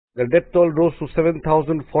The death toll rose to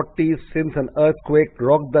 7,040 since an earthquake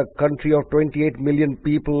rocked the country of 28 million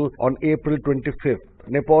people on April 25th.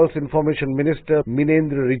 Nepal's Information Minister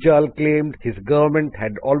Minendra Rijal claimed his government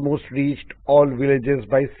had almost reached all villages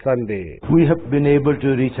by Sunday. We have been able to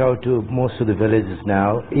reach out to most of the villages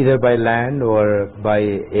now, either by land or by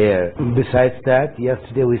air. Besides that,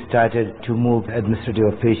 yesterday we started to move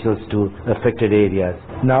administrative officials to affected areas.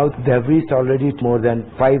 Now they have reached already more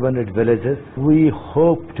than 500 villages. We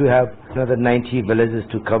hope to have another 90 villages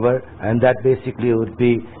to cover, and that basically would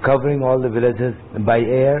be covering all the villages by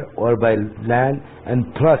air or by land,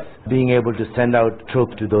 and plus being able to send out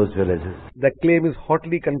troops to those villages. The claim is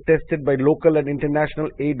hotly contested by local and international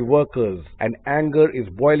aid workers, and anger is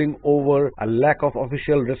boiling over a lack of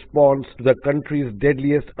official response to the country's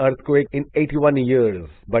deadliest earthquake in 81 years.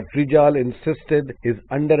 But Rijal insisted his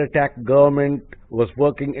under-attack government was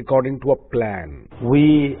working according to a plan.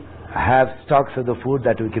 We have stocks of the food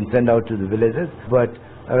that we can send out to the villages, but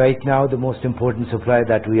right now the most important supply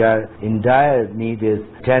that we are in dire need is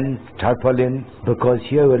 10 tarpaulins, because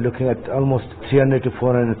here we're looking at almost 300 to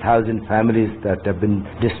 400,000 families that have been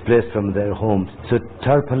displaced from their homes. So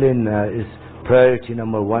tarpaulin is priority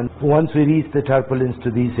number one. Once we reach the tarpaulins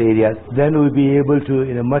to these areas, then we'll be able to,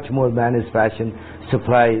 in a much more managed fashion,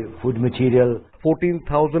 supply food material.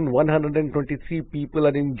 14,123 people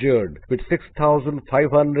are injured, with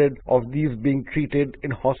 6,500 of these being treated in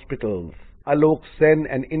hospitals. Rana Senn,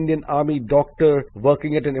 an Indian Army doctor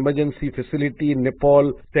working at an emergency facility in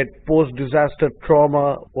Nepal, said post-disaster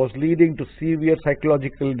trauma was leading to severe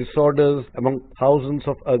psychological disorders among thousands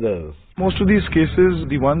of others. Most of these cases,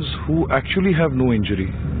 the ones who actually have no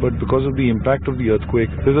injury, but because of the impact of the earthquake,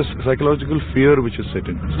 there's a psychological fear which is set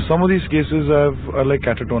in. So some of these cases are like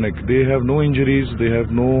catatonic. They have no injuries, they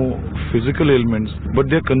have no physical ailments, but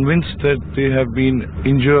they're convinced that they have been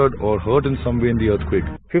injured or hurt in some way in the earthquake.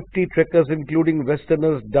 50 trekkers, including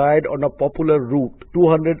Westerners, died on a popular route.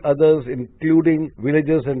 200 others, including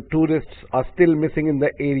villagers and tourists, are still missing in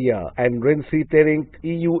the area. And Rensi Tering,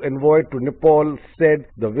 EU envoy to Nepal, said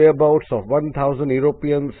the whereabouts of 1,000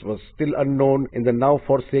 Europeans was still unknown in the now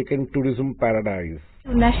forsaken tourism paradise.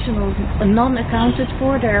 Nationals non-accounted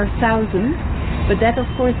for, there are thousands, but that of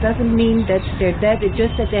course doesn't mean that they're dead, it's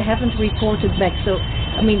just that they haven't reported back. So,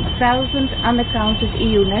 I mean, thousands unaccounted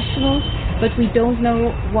EU nationals, but we don't know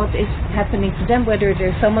what is happening to them, whether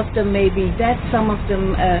some of them may be dead, some of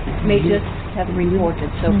them may just have reported.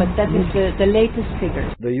 So, but that is the latest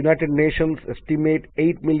figure. The United Nations estimate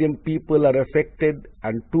 8 million people are affected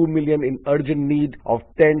and 2 million in urgent need of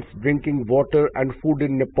tents, drinking water and food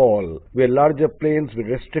in Nepal, where larger planes were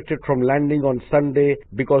restricted from landing on Sunday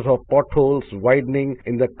because of potholes widening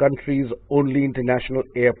in the country's only international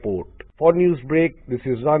airport. For Newsbreak, this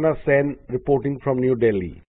is Rana Senn reporting from New Delhi.